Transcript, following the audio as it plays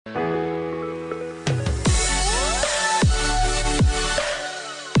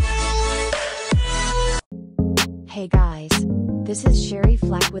This is Sherry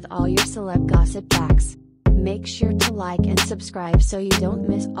Flack with all your celeb gossip facts. Make sure to like and subscribe so you don't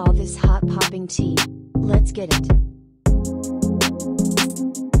miss all this hot popping tea. Let's get it.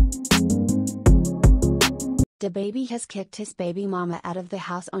 DaBaby has kicked his baby mama out of the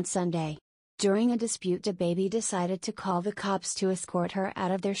house on Sunday. During a dispute, DaBaby decided to call the cops to escort her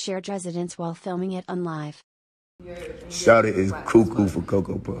out of their shared residence while filming it on live. Shawty is cuckoo for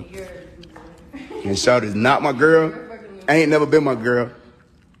Cocoa Puff. And Shawty is not my girl. Ain't never been my girl.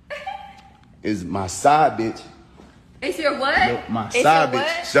 Is my side bitch. It's your what? No, my side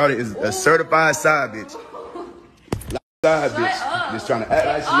bitch. Shawty is a certified side bitch. Side bitch. Up. Just trying to act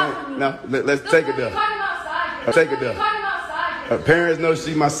like she ain't. No, let's take it there. Take it there. Her parents know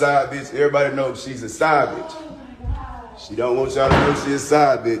she my side bitch. Everybody knows she's a side bitch. She don't want y'all to know she a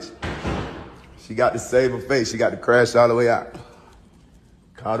side bitch. She got to save her face. She got to crash all the way out.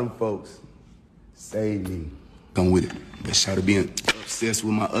 Call them folks. Save me. Come with it. But Shawty being obsessed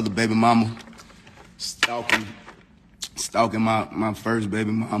with my other baby mama. Stalking my first baby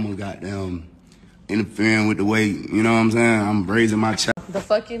mama. Goddamn interfering with the way, you know what I'm saying? I'm raising my child. The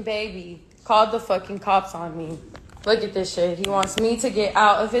fucking baby called the fucking cops on me. Look at this shit. He wants me to get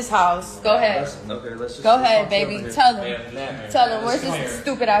out of his house. Go ahead. Go ahead, baby. Tell him. Tell him. Where's this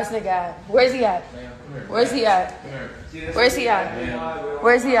stupid ass nigga at? Where's he at? Where's he at? Where's he at?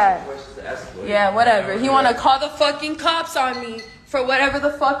 Where's he at? Yeah, whatever. He want to call the fucking cops on me for whatever the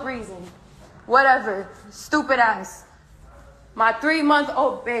fuck reason. Whatever. Stupid ass. My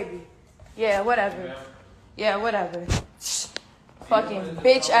 3-month-old baby. Yeah, whatever. Yeah, whatever. Fucking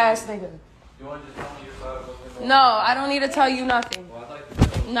bitch ass nigga. You want to just tell me your side of what's going on? No, I don't need to tell you nothing. Well, I'd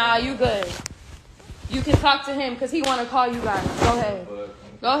like to know. Nah, you good. You can talk to him because he want to call you guys. Go ahead.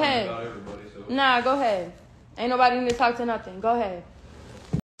 Go ahead. Nah, go ahead. Ain't nobody need to talk to nothing. Go ahead.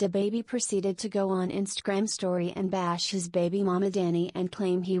 DaBaby proceeded to go on Instagram story and bash his baby mama Dani and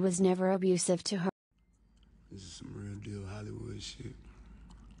claim he was never abusive to her. This is some real deal Hollywood shit.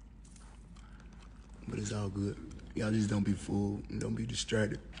 But it's all good. Y'all just don't be fooled and don't be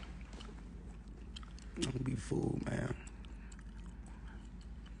distracted. Don't be fooled, man.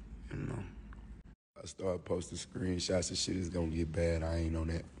 You know. I start posting screenshots and shit is gonna get bad. I ain't on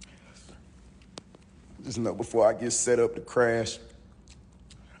that. Just know before I get set up to crash,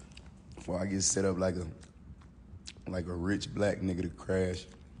 before I get set up like a rich black nigga to crash.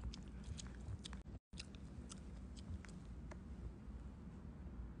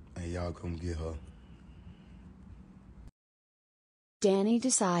 And y'all come get her. Dani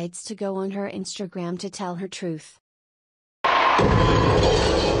decides to go on her Instagram to tell her truth.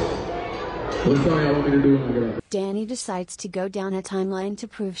 What song y'all want me to do when I get out? Dani decides to go down a timeline to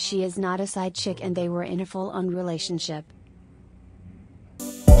prove she is not a side chick and they were in a full-on relationship.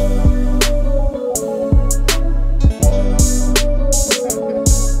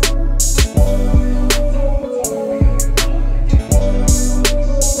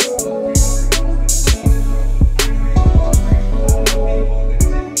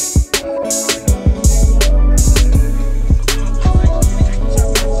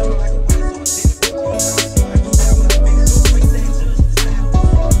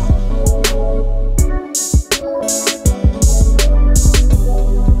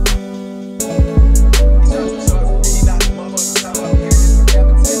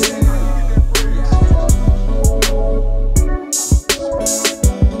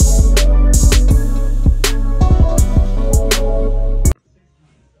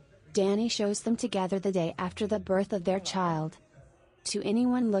 Dani shows them together the day after the birth of their child. To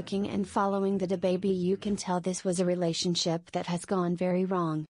anyone looking and following the DaBaby, you can tell this was a relationship that has gone very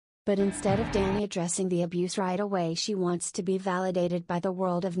wrong. But instead of Dani addressing the abuse right away, she wants to be validated by the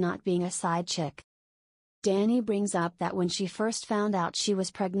world of not being a side chick. Dani brings up that when she first found out she was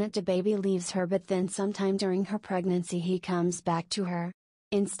pregnant, DaBaby leaves her, but then sometime during her pregnancy he comes back to her.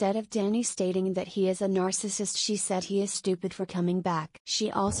 Instead of Dani stating that he is a narcissist, she said he is stupid for coming back. She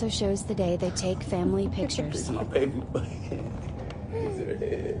also shows the day they take family pictures. My baby boy. He's her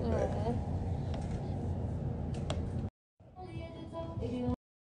head, man.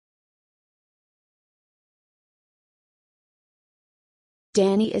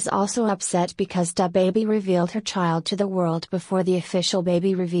 Dani is also upset because DaBaby revealed her child to the world before the official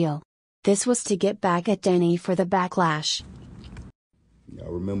baby reveal. This was to get back at Dani for the backlash.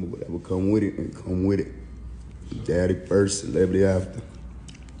 Y'all remember whatever come with it and come with it. Daddy first, celebrity after.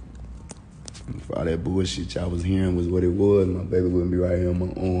 If all that bullshit y'all was hearing was what it was, my baby wouldn't be right here in my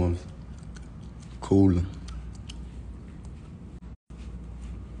arms. Cooling.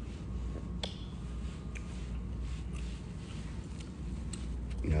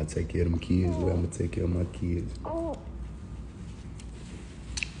 You know, I take care of them kids the way I'm gonna take care of my kids.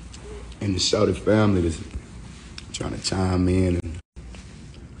 And the shouted family is trying to chime in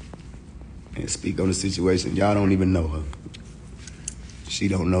and speak on the situation. Y'all don't even know her. She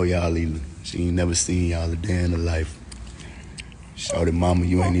don't know y'all either. She ain't never seen y'all a day in her life. Shouted, mama,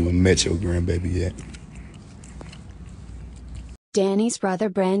 you ain't even met your grandbaby yet. Dani's brother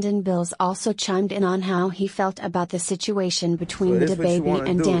Brandon Bills also chimed in on how he felt about the situation between the DaBaby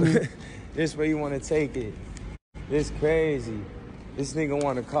and Dani. This way you want to take it. This crazy. This nigga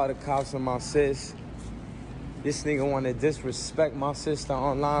want to call the cops on my sis. This nigga want to disrespect my sister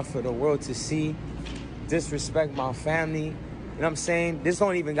online for the world to see. Disrespect my family. You know what I'm saying? This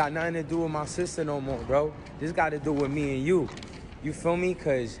don't even got nothing to do with my sister no more, bro. This got to do with me and you. You feel me?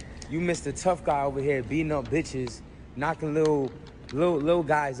 Because you Mr. Tough Guy over here beating up bitches, knocking little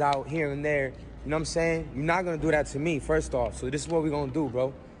guys out here and there. You know what I'm saying? You're not going to do that to me, first off. So this is what we're going to do, bro.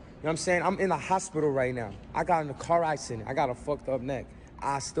 You know what I'm saying? I'm in the hospital right now. I got in a car accident. I got a fucked up neck.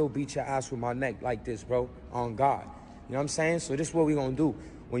 I still beat your ass with my neck like this, bro, on God. You know what I'm saying? So this is what we gonna do.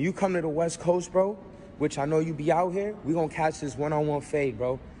 When you come to the West Coast, bro, which I know you be out here, we gonna catch this one-on-one fade,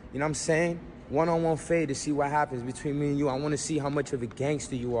 bro. You know what I'm saying? One-on-one fade to see what happens between me and you. I wanna see how much of a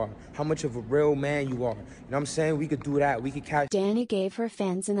gangster you are, how much of a real man you are. You know what I'm saying? We could do that. We could catch. Dani gave her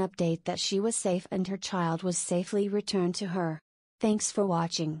fans an update that she was safe and her child was safely returned to her. Thanks for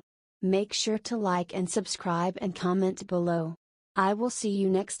watching. Make sure to like and subscribe and comment below. I will see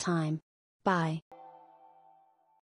you next time. Bye.